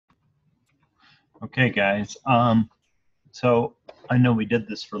Okay, guys. So I know we did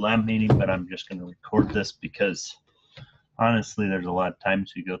this for lab meeting, but I'm just going to record this because honestly, there's a lot of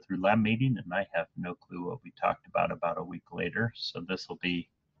times we go through lab meeting and I have no clue what we talked about a week later. So this will be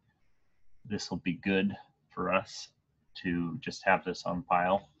good for us to just have this on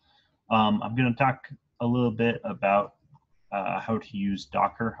file. I'm going to talk a little bit about how to use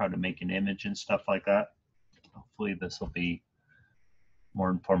Docker, how to make an image and stuff like that. Hopefully this will be more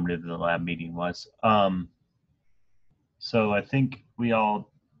informative than the lab meeting was. So I think you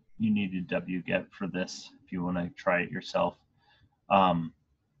need a wget for this if you want to try it yourself.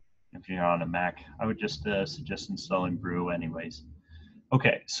 If you're on a Mac, I would just suggest installing Brew anyways.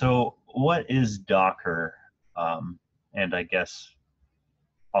 Okay, so what is Docker? And I guess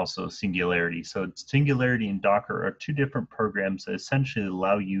also Singularity. So Singularity and Docker are two different programs that essentially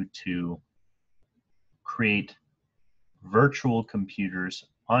allow you to create virtual computers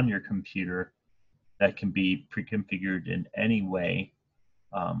on your computer that can be pre-configured in any way,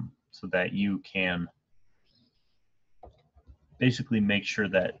 so that you can basically make sure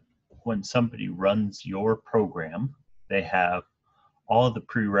that when somebody runs your program, they have all of the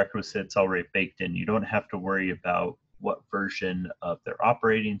prerequisites already baked in. You don't have to worry about what version of their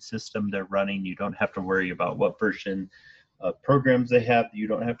operating system they're running. You don't have to worry about what version of programs they have. You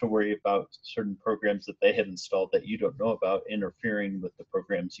don't have to worry about certain programs that they have installed that you don't know about interfering with the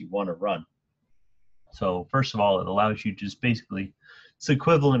programs you want to run. So first of all, it allows you just basically, it's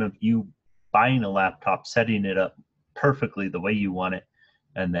equivalent of you buying a laptop, setting it up perfectly the way you want it,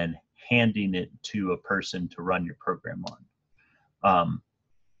 and then handing it to a person to run your program on.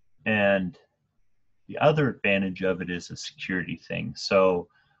 And the other advantage of it is a security thing. So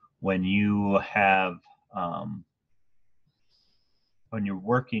when you have, when you're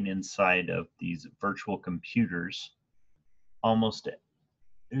working inside of these virtual computers, almost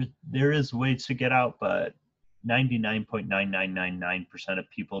there is ways to get out, but 99.9999% of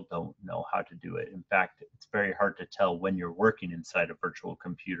people don't know how to do it. In fact, it's very hard to tell when you're working inside a virtual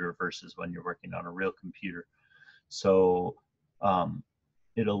computer versus when you're working on a real computer. So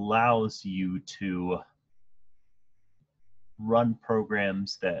it allows you to run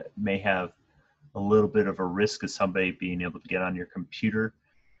programs that may have a little bit of a risk of somebody being able to get on your computer.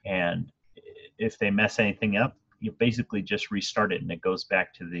 And if they mess anything up, you basically just restart it and it goes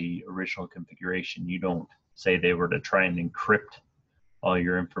back to the original configuration. You don't say they were to try and encrypt all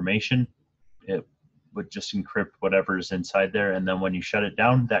your information. It would just encrypt whatever's inside there. And then when you shut it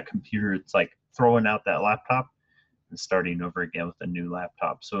down, that computer, it's like throwing out that laptop and starting over again with a new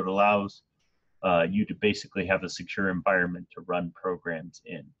laptop. So it allows you to basically have a secure environment to run programs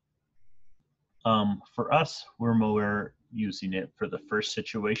in. For us, we're more using it for the first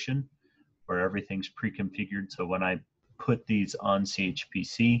situation where everything's pre-configured. So when I put these on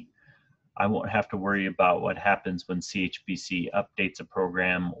CHPC, I won't have to worry about what happens when CHPC updates a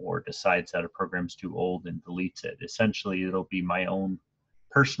program or decides that a program's too old and deletes it. Essentially, it'll be my own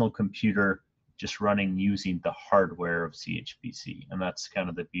personal computer just running using the hardware of CHPC. And that's kind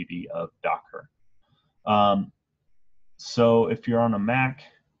of the beauty of Docker. So if you're on a Mac,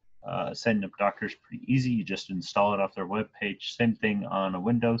 setting up Docker is pretty easy. You just install it off their webpage. Same thing on a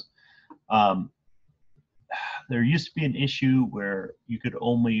Windows. There used to be an issue where you could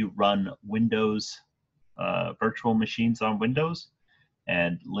only run Windows virtual machines on Windows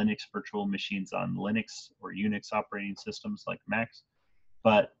and Linux virtual machines on Linux or Unix operating systems like Macs.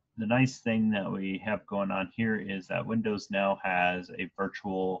 But the nice thing that we have going on here is that Windows now has a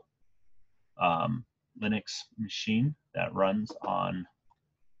virtual Linux machine that runs on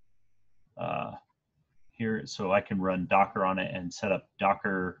here. So I can run Docker on it and set up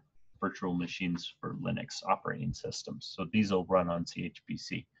Docker virtual machines for Linux operating systems. So these will run on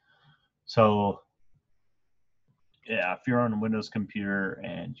CHPC. So yeah, if you're on a Windows computer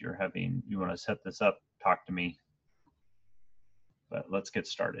and you want to set this up, talk to me. But let's get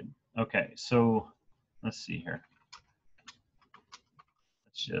started. Okay, so let's see here.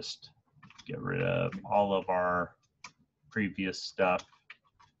 Let's just get rid of all of our previous stuff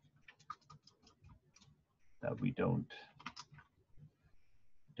that we don't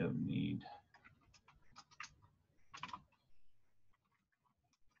need.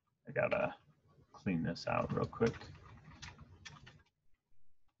 I gotta clean this out real quick.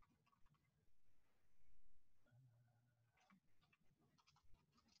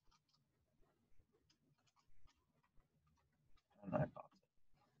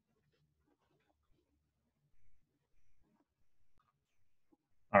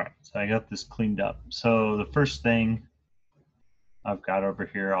 All right, so I got this cleaned up. So the first thing I've got over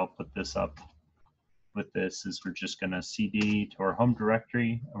here, I'll put this up with this, is we're just gonna cd to our home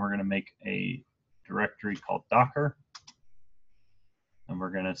directory, and we're gonna make a directory called Docker. And we're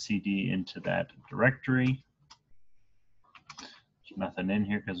going to cd into that directory. There's nothing in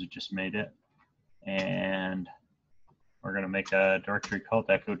here because we just made it. And we're going to make a directory called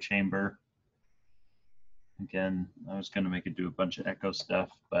echo chamber. Again, I was going to make it do a bunch of echo stuff,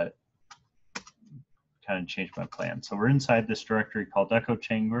 but kind of changed my plan. So we're inside this directory called echo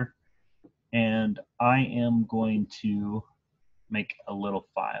chamber, and I am going to make a little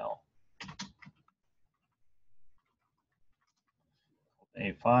file.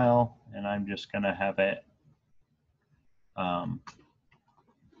 A file, and I'm just going to have it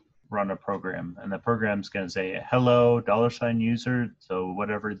run a program, and the program's going to say hello $user. So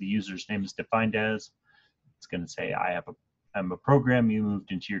whatever the user's name is defined as, it's going to say I'm a program you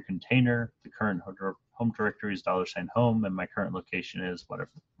moved into your container. The current home directory is $home, and my current location is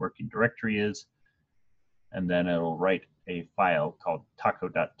whatever the working directory is. And then it'll write a file called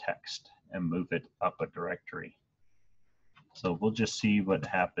taco.txt and move it up a directory. So we'll just see what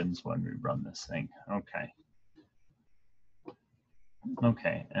happens when we run this thing.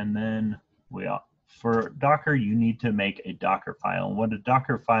 Okay, and then for Docker, you need to make a Docker file. And what a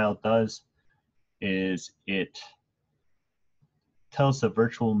Docker file does is it tells the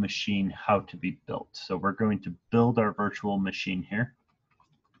virtual machine how to be built. So we're going to build our virtual machine here.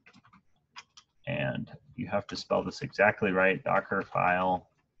 And you have to spell this exactly right, Docker file,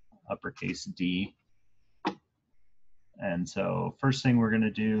 uppercase D. And so first thing we're going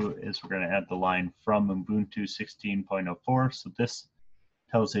to do is we're going to add the line from Ubuntu 16.04. So this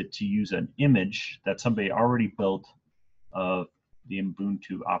tells it to use an image that somebody already built of the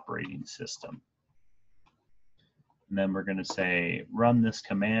Ubuntu operating system. And then we're going to say run this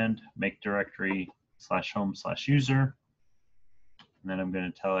command, make directory /home/user. And then I'm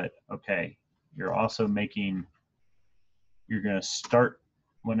going to tell it, okay, you're going to start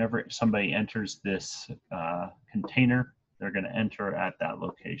whenever somebody enters this container, they're going to enter at that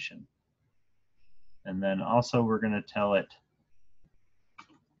location. And then also we're going to tell it,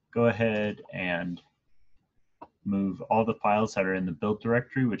 go ahead and move all the files that are in the build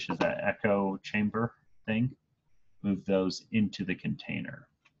directory, which is that echo chamber thing, move those into the container.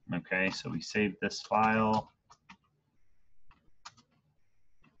 Okay, so we save this file.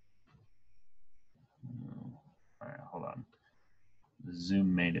 All right, hold on. The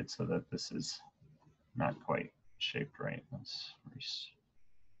zoom made it so that this is not quite shaped right. Let's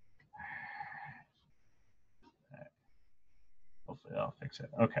hopefully I'll fix it.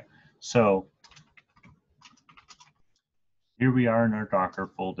 Okay, so here we are in our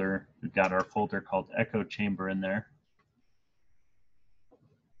Docker folder. We've got our folder called echo chamber in there.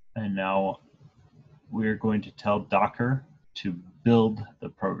 And now we're going to tell Docker to build the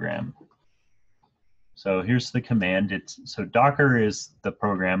program. So here's the command. So Docker is the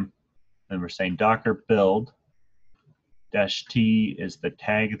program, and we're saying Docker build -t is the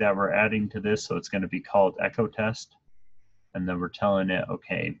tag that we're adding to this, so it's going to be called echo test. And then we're telling it,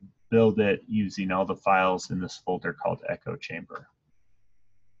 okay, build it using all the files in this folder called echo chamber.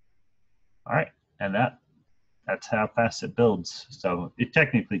 All right, and that's how fast it builds. So it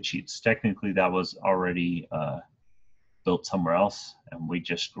technically cheats. Technically that was already built somewhere else and we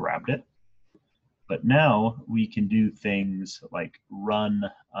just grabbed it. But now we can do things like run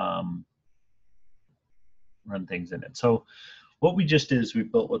things in it. So what we just did is we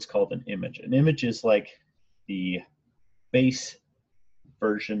built what's called an image. An image is like the base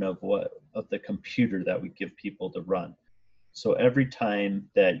version of the computer that we give people to run. So every time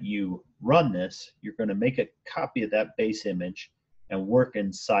that you run this, you're going to make a copy of that base image and work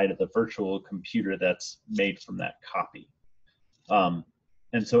inside of the virtual computer that's made from that copy.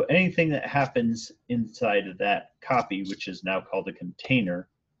 And so anything that happens inside of that copy, which is now called a container,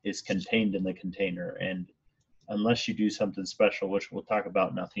 is contained in the container. And unless you do something special, which we'll talk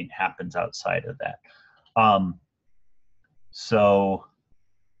about, nothing happens outside of that. So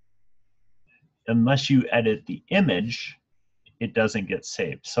unless you edit the image, it doesn't get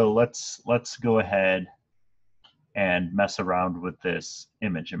saved. So let's go ahead and mess around with this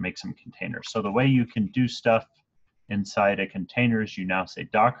image and make some containers. So the way you can do stuff inside a container is you now say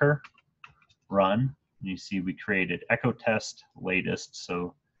Docker run. You see we created echo test latest,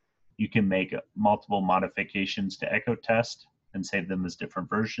 so you can make multiple modifications to echo test and save them as different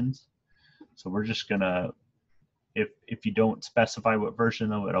versions. So we're just gonna, if you don't specify what version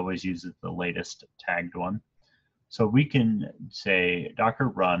though, it always uses the latest tagged one. So we can say Docker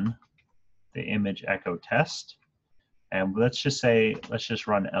run the image echo test, and let's just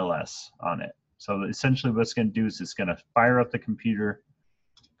run ls on it. So essentially what it's going to do is it's going to fire up the computer,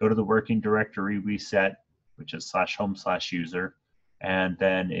 go to the working directory we set, which is /home/user, and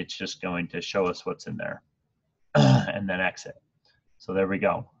then it's just going to show us what's in there and then exit. So there we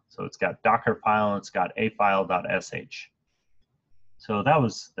go. So it's got Docker file and it's got a file.sh. So that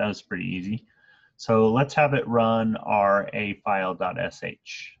was pretty easy. So let's have it run our a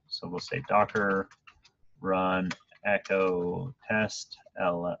file.sh. So we'll say Docker run echo test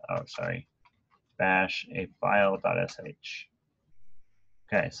bash a file.sh.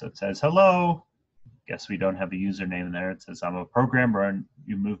 Okay, so it says hello. Guess we don't have a username there. It says I'm a programmer and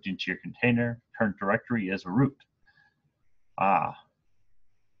you moved into your container. Current directory is root. Ah,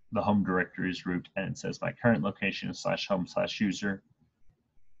 the home directory is root, and it says my current location is /home/user.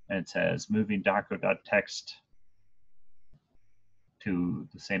 And it says moving docker.txt to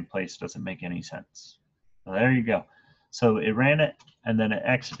the same place doesn't make any sense. So there you go. So it ran it and then it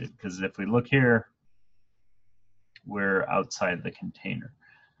exited, because if we look here, we're outside the container.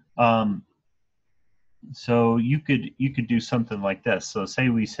 So you could do something like this. So say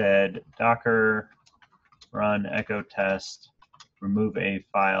we said Docker run echo test remove a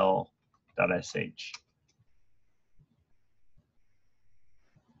file.sh.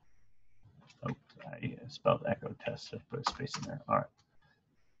 Oh, I spelled echo test. I put a space in there. All right.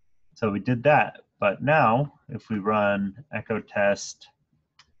 So we did that, but now if we run echo test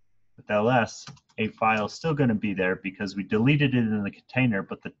with ls, a file is still going to be there because we deleted it in the container,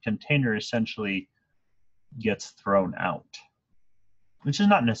 but the container essentially gets thrown out, which is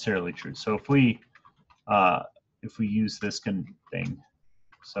not necessarily true. So if we use this thing,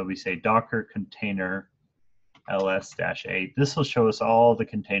 so we say docker container ls-a, this will show us all the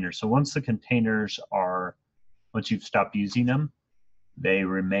containers. So once the containers are, once you've stopped using them, they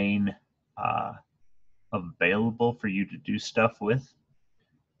remain available for you to do stuff with.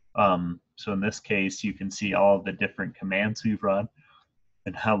 So in this case, you can see all the different commands we've run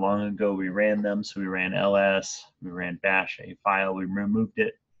and how long ago we ran them. So we ran ls, we ran bash a file, we removed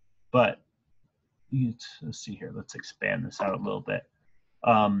it. But let's see here, let's expand this out a little bit.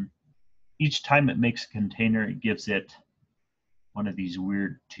 Each time it makes a container, it gives it one of these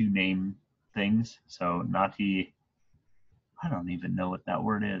weird two-name things. So Nati, I don't even know what that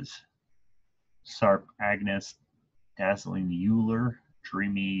word is. Sarp, Agnes, Dazzling Euler,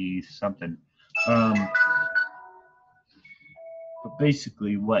 Dreamy something. But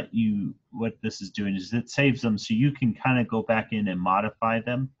basically what this is doing is it saves them so you can kind of go back in and modify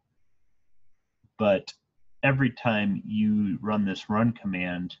them. But every time you run this run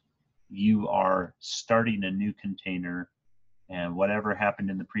command, you are starting a new container, and whatever happened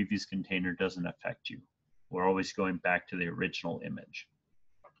in the previous container doesn't affect you. We're always going back to the original image.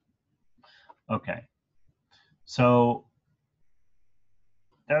 Okay, so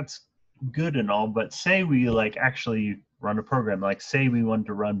that's good and all, but say we actually run a program, like say we wanted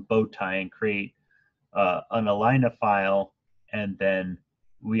to run bowtie and create an Alina file, and then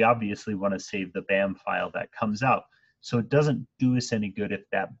we obviously want to save the BAM file that comes out. So it doesn't do us any good if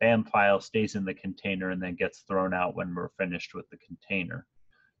that BAM file stays in the container and then gets thrown out when we're finished with the container.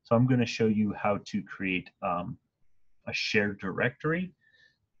 So I'm going to show you how to create a shared directory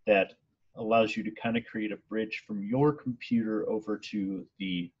that allows you to kind of create a bridge from your computer over to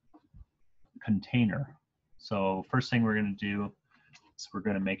the container. So first thing we're going to do is we're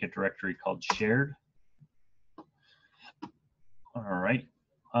going to make a directory called shared. All right.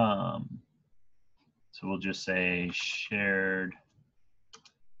 So we'll just say shared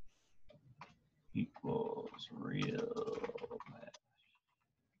equals real.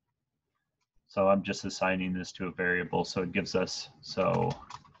 So I'm just assigning this to a variable, so it gives us, so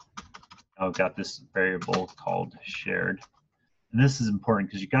I've got this variable called shared. And this is important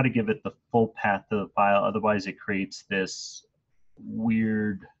because you got to give it the full path to the file, otherwise it creates this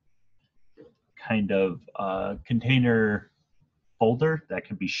weird kind of container folder that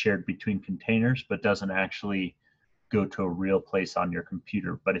can be shared between containers, but doesn't actually go to a real place on your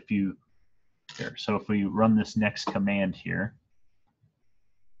computer. But if you, here, so if we run this next command here,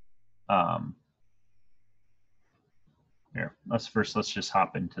 here, let's just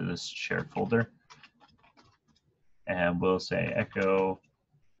hop into this shared folder, and we'll say echo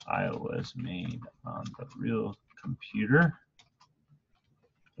I was made on the real computer.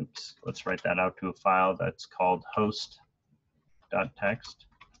 Oops, let's write that out to a file that's called host.txt.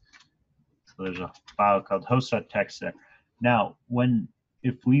 So there's a file called host.txt there. Now,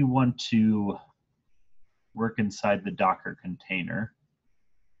 if we want to work inside the Docker container,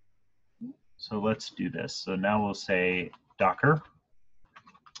 so let's do this. So now we'll say Docker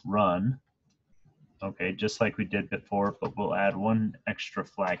run, okay, just like we did before, but we'll add one extra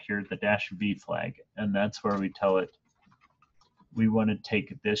flag here, the -v flag, and that's where we tell it we want to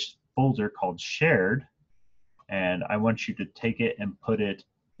take this folder called shared and I want you to take it and put it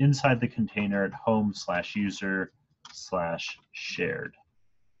inside the container at home/user/shared.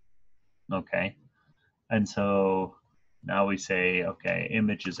 Okay, and so now we say, okay,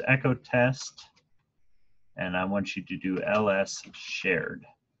 image is echo test, and I want you to do ls shared.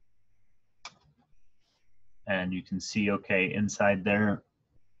 And you can see, okay, inside there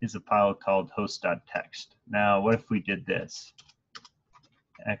is a file called host.txt. Now, what if we did this?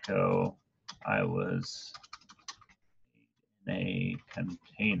 Echo, I was in a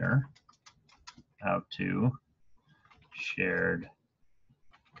container, how to shared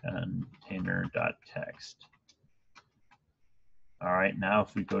container.txt. All right, now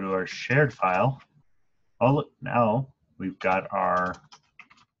if we go to our shared file, oh look, now we've got our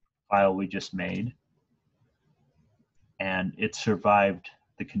file we just made, and it survived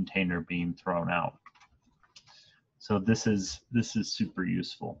the container being thrown out. So this is super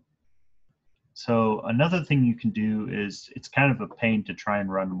useful. So another thing you can do is, it's kind of a pain to try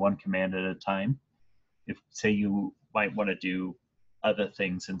and run one command at a time. If, say, you might want to do other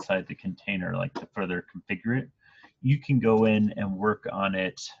things inside the container, like to further configure it, you can go in and work on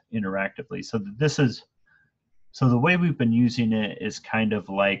it interactively. So the way we've been using it is kind of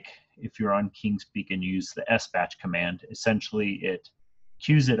like if you're on KingSpeak and use the sbatch command. Essentially, it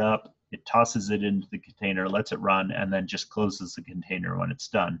queues it up, it tosses it into the container, lets it run, and then just closes the container when it's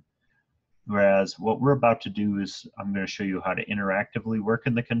done. Whereas what we're about to do is, I'm going to show you how to interactively work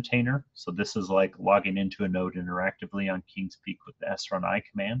in the container. So this is like logging into a node interactively on KingSpeak with the srun-i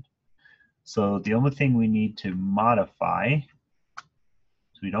command. So the only thing we need to modify,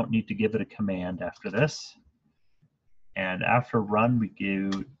 so we don't need to give it a command after this. And after run, we do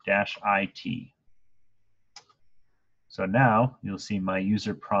 -it. So now you'll see my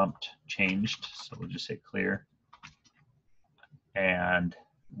user prompt changed. So we'll just hit clear. And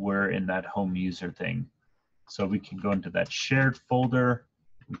we're in that home user thing. So we can go into that shared folder.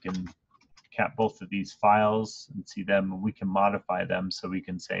 We can cap both of these files and see them, and we can modify them. So we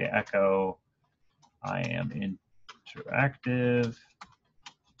can say echo, I am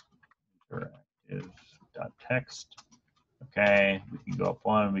interactive.txt. Okay, we can go up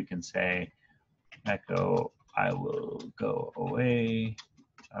one, we can say echo, I will go away,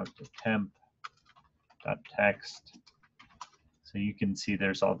 out to temp.txt. So you can see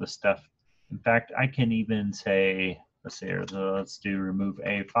there's all this stuff. In fact, I can even say, let's do remove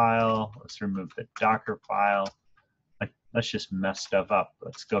a file. Let's remove the Docker file. Let's just mess stuff up.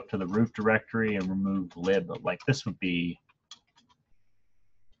 Let's go up to the root directory and remove lib. Like this would be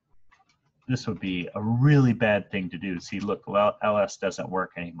a really bad thing to do. See, look, well, ls doesn't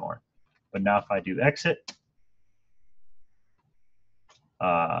work anymore. But now if I do exit,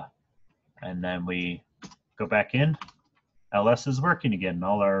 and then we go back in, ls is working again, and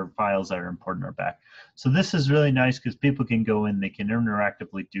all our files that are important are back. So this is really nice because people can go in, they can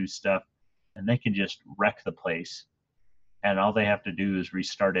interactively do stuff, and they can just wreck the place. And all they have to do is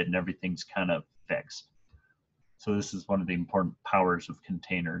restart it, and everything's kind of fixed. So this is one of the important powers of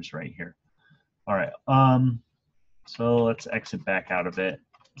containers right here. All right, so let's exit back out of it.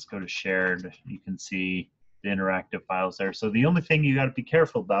 Let's go to shared. You can see the interactive files there. So the only thing you got to be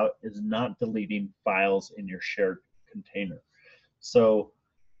careful about is not deleting files in your shared container. So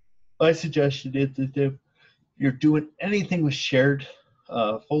my suggestion is that if you're doing anything with shared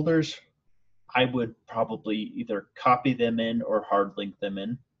folders, I would probably either copy them in or hard link them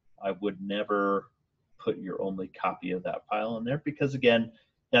in. I would never put your only copy of that file in there, because again,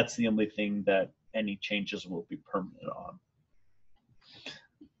 that's the only thing that any changes will be permanent on.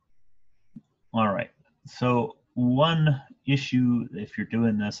 All right, so one issue if you're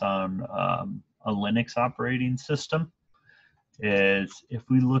doing this on a Linux operating system is if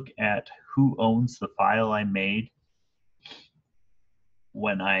we look at who owns the file I made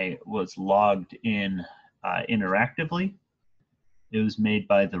when I was logged in interactively, it was made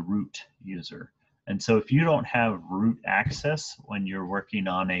by the root user. And so if you don't have root access when you're working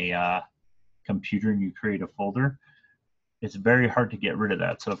on a computer and you create a folder, it's very hard to get rid of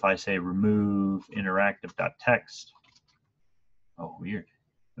that. So if I say remove interactive.txt, oh, weird,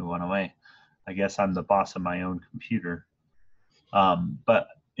 it went away. I guess I'm the boss of my own computer. But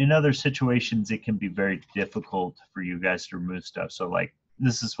in other situations, it can be very difficult for you guys to remove stuff. So like,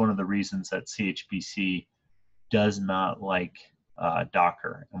 this is one of the reasons that CHPC does not like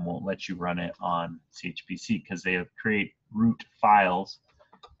Docker and won't let you run it on CHPC, because they create root files,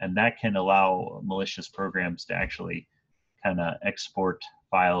 and that can allow malicious programs to actually kind of export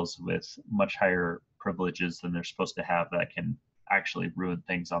files with much higher privileges than they're supposed to have, that can actually ruin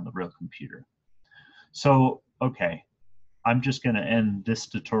things on the real computer. So, okay, I'm just going to end this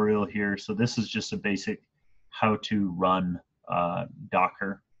tutorial here. So this is just a basic how to run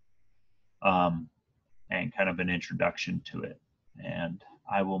Docker, and kind of an introduction to it. And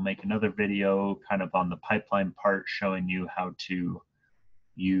I will make another video kind of on the pipeline part, showing you how to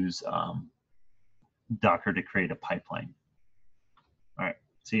use Docker to create a pipeline. All right,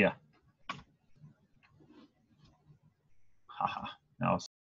 see ya. Haha.